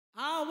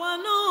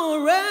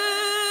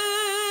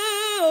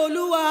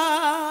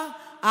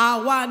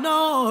àwa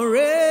náà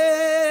rèé,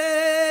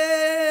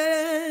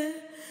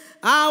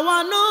 àwa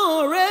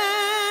náà rèé,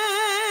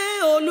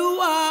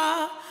 Olúwa,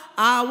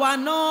 àwa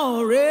náà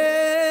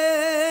rèé.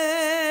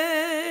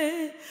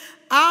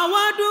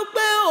 Àwa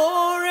dúpẹ́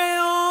oore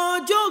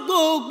ọjọ́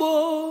gbogbo,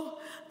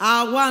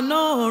 àwa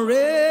náà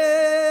rèé.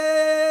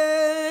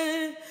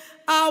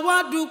 Àwa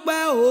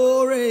dúpẹ́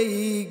oore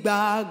ìgbà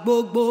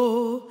gbogbo,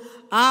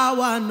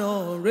 àwa náà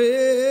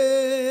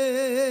rèé.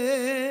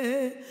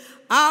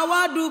 Àwa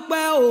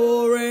dúpẹ́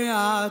oore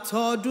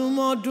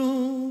àtọdúnmọ́dún,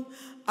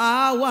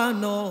 àwa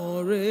náà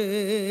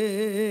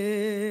rèé.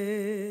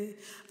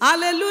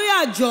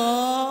 Hallelujah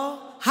jọ̀ọ́,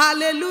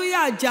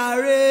 hallelujah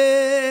jàre.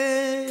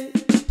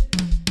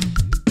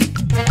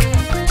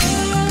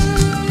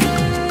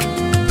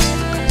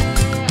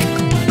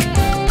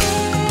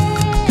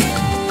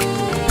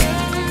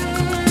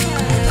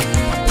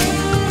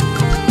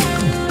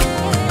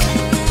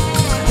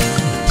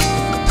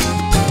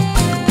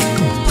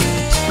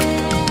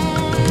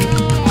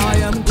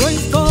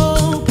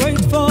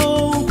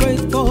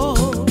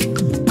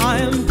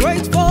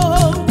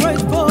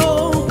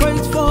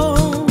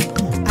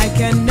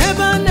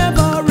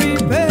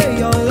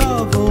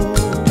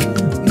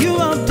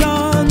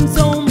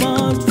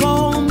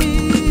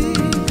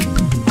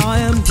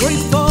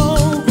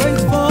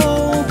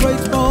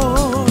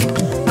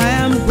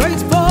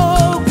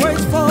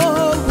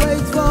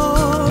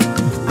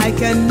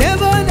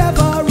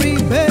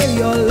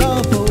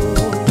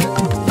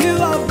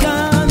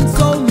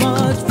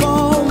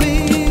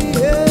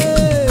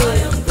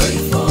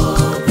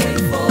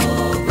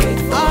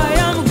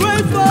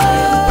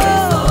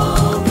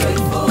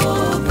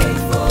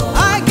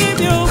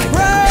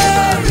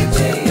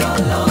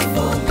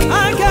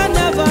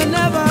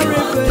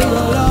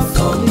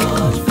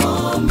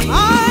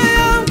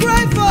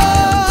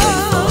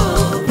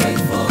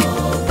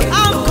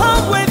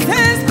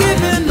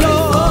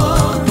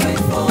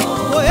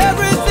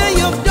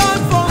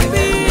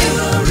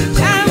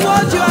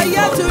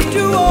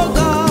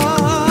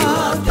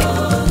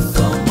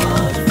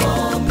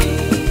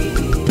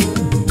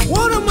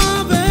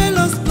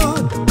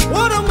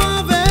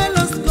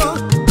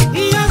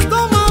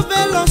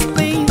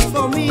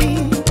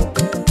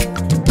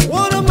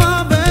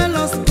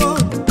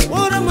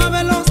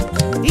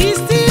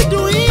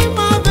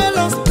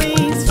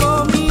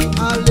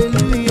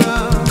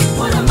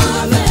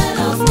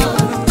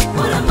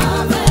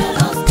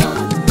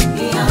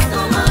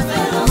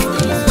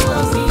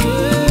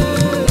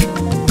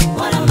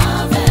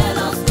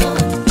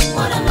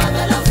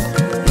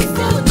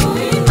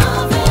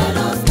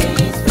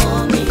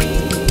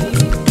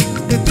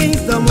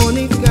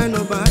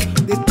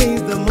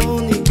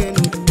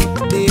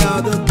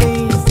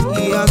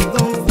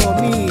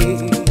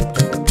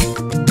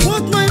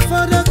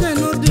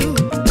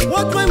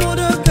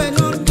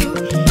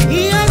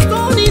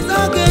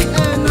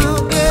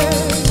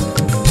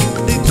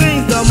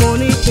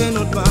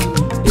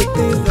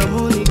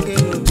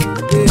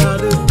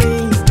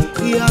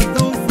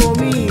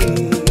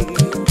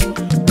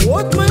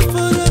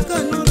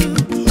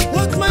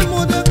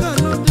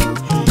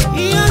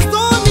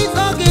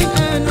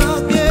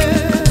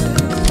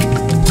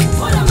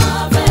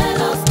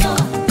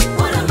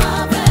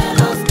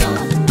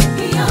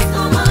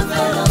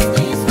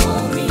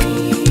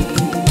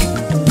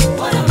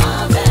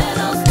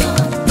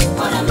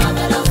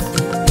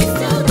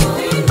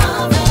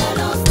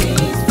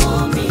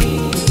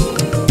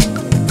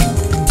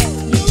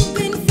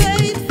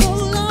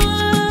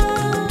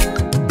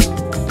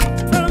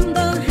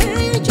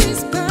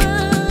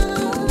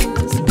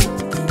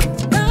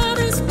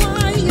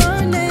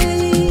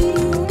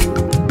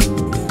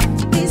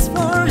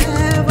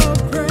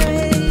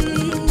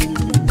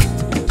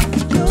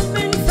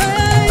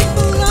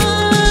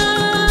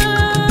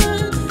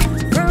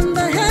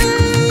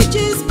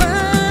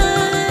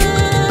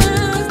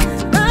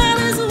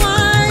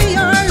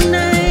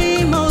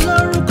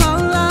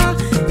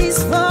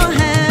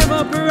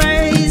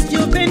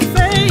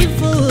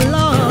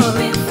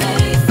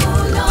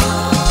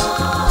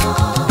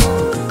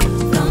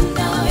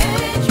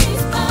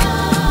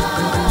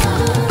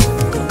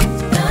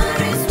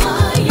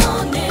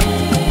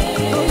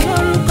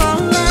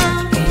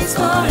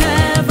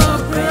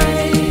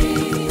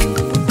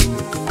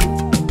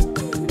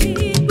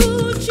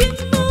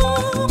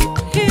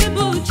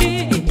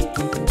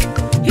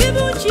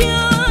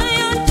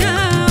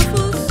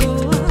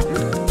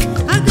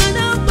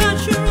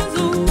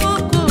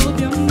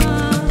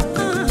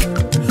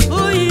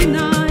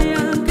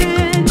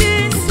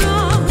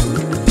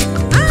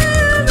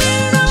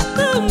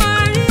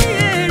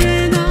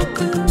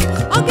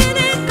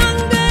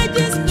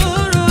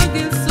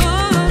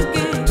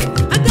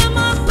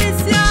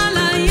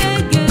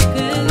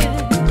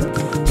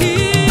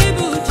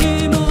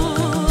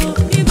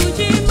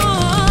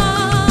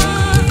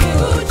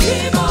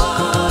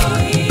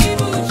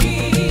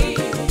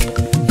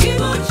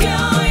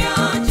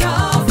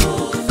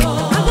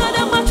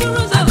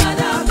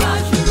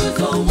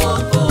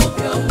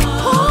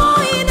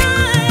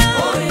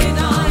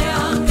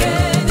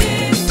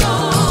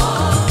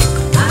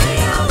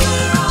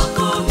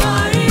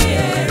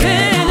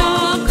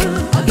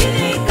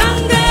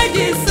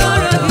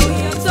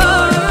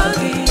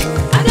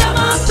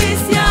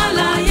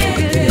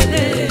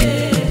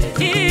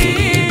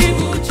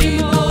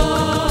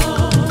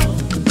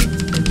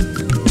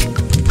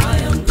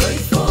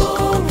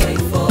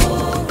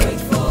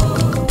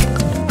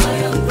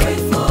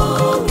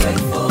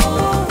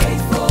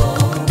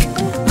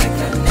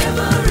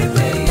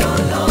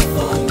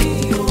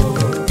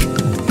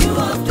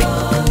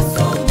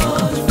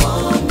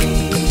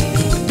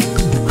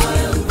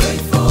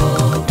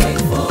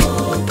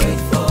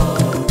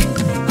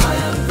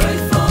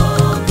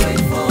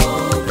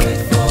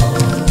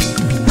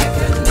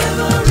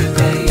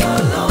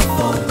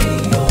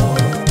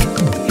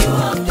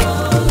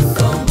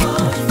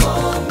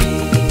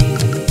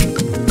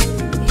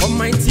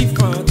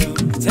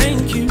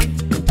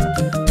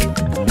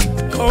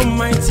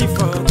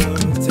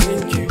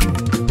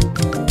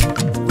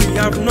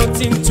 have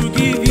nothing to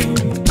give you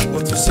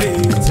but to say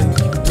thank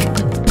you.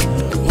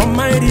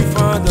 Almighty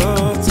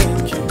Father,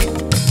 thank you.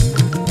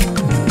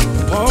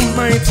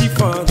 Almighty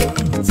Father,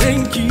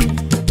 thank you.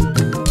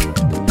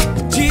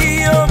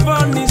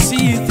 Jehovah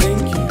Nissi,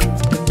 thank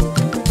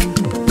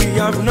you. We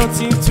have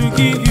nothing to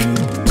give you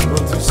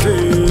but to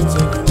say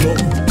thank you,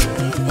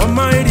 Lord.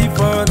 Almighty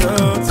Father,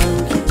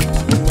 thank you.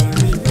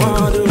 Almighty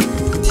Father,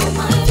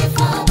 Almighty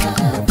Father,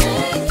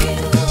 thank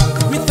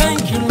you. we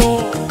thank you,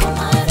 Lord.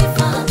 Almighty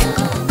Father,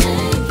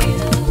 thank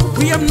you.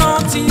 We have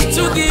nothing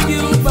to give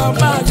you,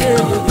 Baba.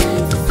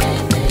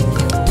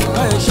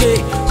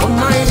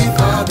 Almighty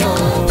Father,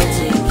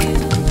 Thank you.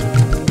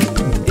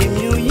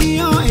 Èmi ò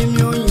yíyán,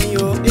 èmi ò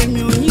yíyán,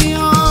 èmi ò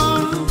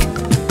yíyán,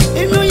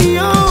 èmi ò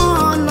yíyán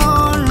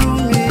Ọlọ́run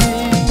mi.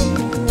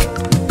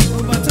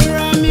 Ọba tó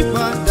rà mí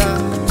padà,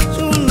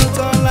 tó ń lọ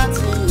tọ́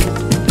láti yìn.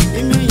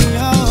 Èmi ò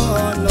yíyán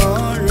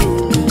Ọlọ́run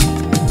mi.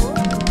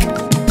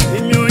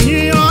 Èmi ò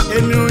yíyán,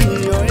 èmi ò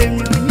yíyán,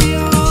 èmi ò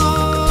yíyán,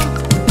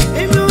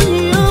 èmi ò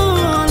yíyán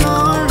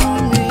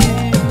Ọlọ́run mi.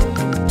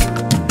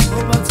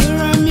 Ọba tó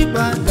rà mí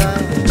padà,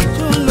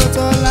 tó ń lọ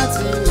tọ́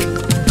láti yìn.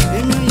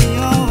 Èmi ò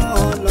yíyán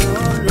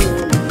Ọlọ́run mi.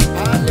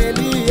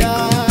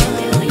 Hallelujah.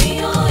 Èmi ò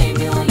yíyán,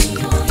 èmi ò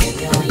yíyán,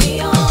 èmi ò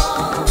yíyán.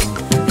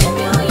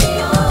 Èmi ò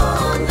yíyán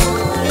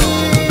Ọlọ́run.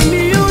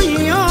 Èmi ò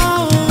yíyán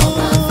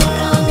Ọba tó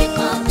rà mí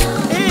padà,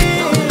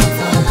 tó ń lọ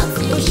tọ́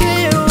láti ó yìn. ṣe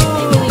o.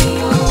 Èmi ò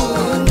yíyán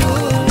Ọlọ́run.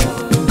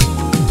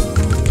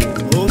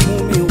 Ó mú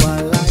mi wà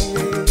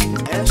láyé,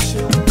 ẹ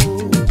ṣeun o.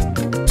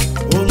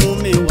 Ó mú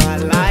mi wà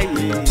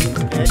láyé,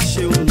 ẹ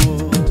ṣeun o.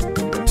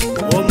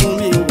 Ó mú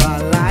mi wà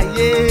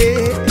láyé,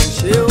 ẹ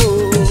ṣe o.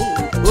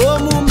 Ó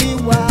mú mi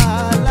wà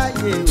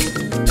láyé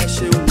o, ẹ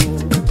ṣeun o.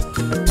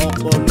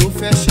 Ọ̀pọ̀ ló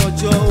fẹ́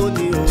ṣọjọ́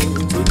òní o,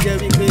 tó jẹ́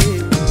wípé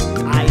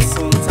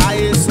àìsàn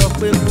táyé sọ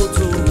pé kó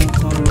tó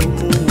nǹkan ló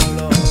mú wọn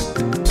lọ.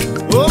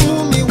 Ó mú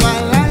mi wà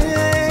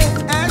láyé,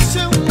 ẹ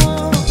ṣeun o.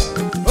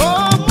 Ó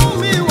mú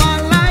mi wà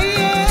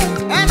láyé,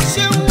 ẹ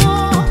ṣeun o.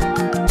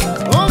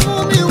 Ó mú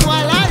mi wà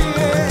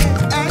láyé,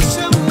 ẹ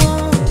ṣeun o.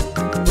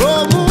 Ó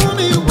mú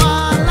mi wà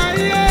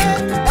láyé,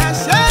 ẹ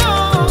ṣe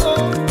o.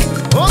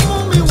 Ó mú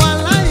mi wà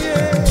láyé,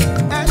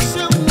 ẹ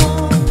ṣeun o.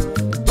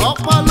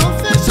 Ọ̀pọ̀ ló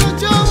fẹ́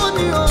ṣojú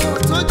òní o,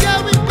 tó jẹ́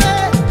wípé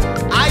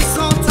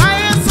àìsàn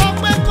táyé sọ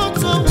pé kó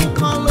tó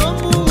nǹkan ló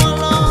mú wọn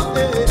lọ.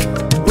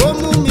 Ó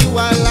mú mi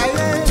wà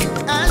láyé,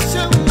 ẹ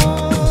ṣeun o.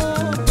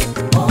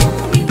 Ó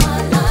mú mi wà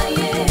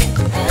láyé,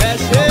 Ẹ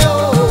ṣé o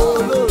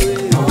lóore.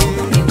 ó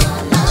mú mi wà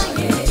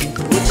láyé.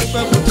 Mo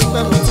dúpẹ́, mo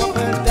dúpẹ́, mo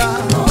tọ́pẹ́ dá.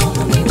 Ó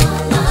mú mi wà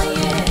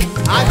láyé.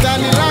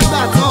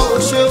 Agbanilágbà tán ò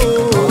ṣe o.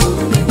 Ó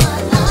mú mi wà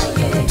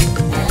láyé.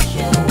 Ẹ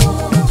ṣé o.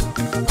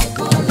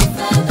 Ọ̀pọ̀ ló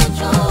fẹ́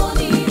dọjọ́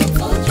òní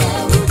tó jẹ́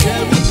Jẹ́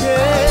wípé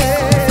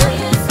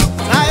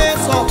táyé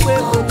sọ pé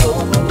gbogbo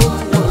ọmọ ló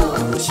mú ọ.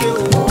 Mo ṣe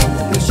o,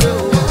 mo ṣe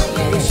o,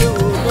 mo ṣe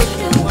o, ló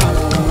ṣe wà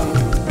lọ.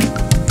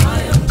 I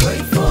am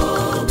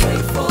grateful,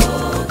 grateful,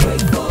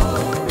 grateful.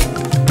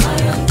 I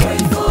am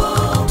grateful,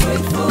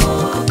 grateful,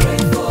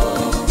 grateful.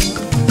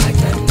 I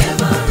can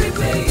never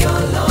repay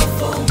your love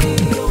for me.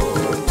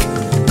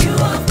 You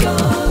have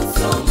done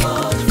so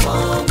much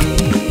for me.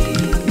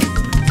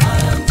 I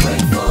am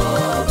grateful,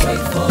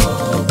 grateful,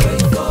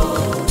 grateful.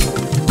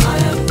 I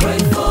am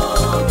grateful,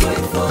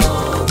 grateful,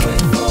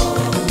 grateful.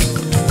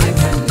 I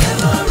can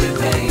never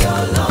repay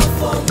your love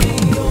for me.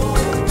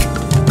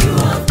 You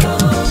have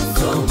done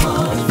so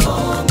much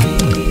for me.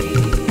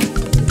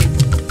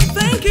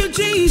 thank you,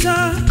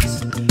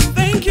 Jesus.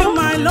 Thank you,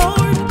 my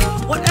Lord.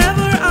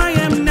 Whatever I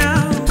am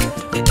now,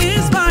 it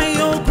is by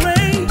your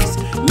grace.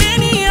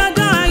 Many are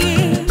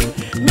dying,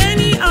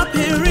 many are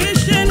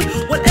perishing.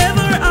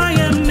 Whatever I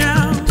am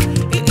now,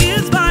 it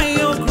is by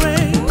your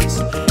grace.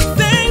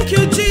 Thank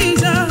you,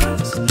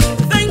 Jesus.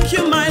 Thank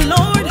you, my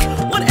Lord.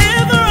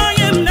 Whatever I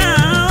am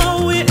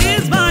now, it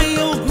is by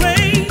your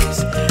grace.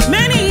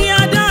 Many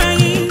are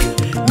dying,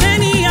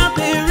 many are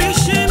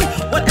perishing.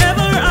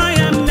 Whatever I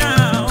am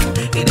now,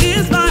 it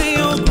is by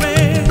your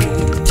grace.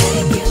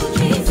 Thank you,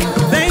 Jesus.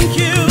 Thank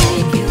you.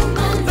 Thank you,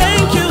 my Lord.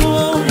 Thank you,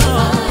 oh Lord.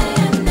 I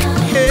am now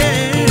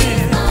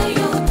Hey, by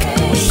your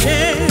grace.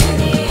 share.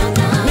 Many are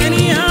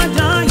Many are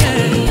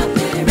dying,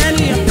 dying,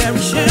 many are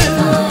perishing.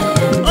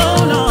 Oh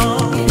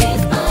Lord, it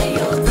is by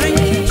your thank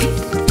you, grace.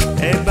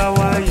 Jesus. ẹ bá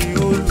wa yìn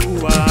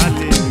Olúwa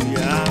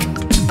hallelujah.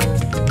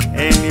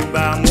 Ẹni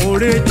bá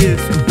múre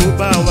Jésù kó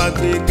bá wa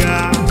gbéga.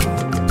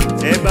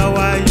 Ẹ bá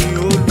wa yìn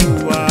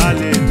Olúwa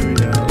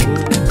hallelujah o.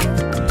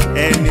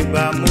 Ẹni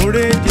bá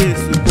múre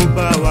Jésù kó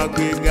bá wa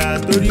gbéga.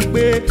 Torí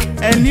pé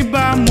ẹni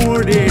bá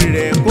múre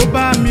rẹ̀ kó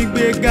bá mi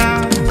gbéga.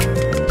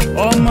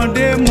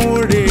 Ọmọdé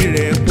múre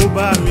rẹ̀ kó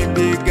bá mi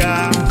gbéga.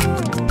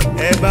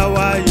 Ẹ bá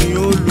wa yìn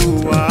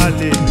Olúwa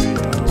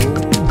hallelujah o.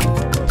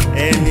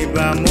 Ẹni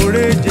bá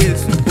múre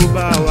Jésù kó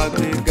bá wa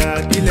gbéga.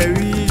 Kílẹ̀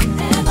wí.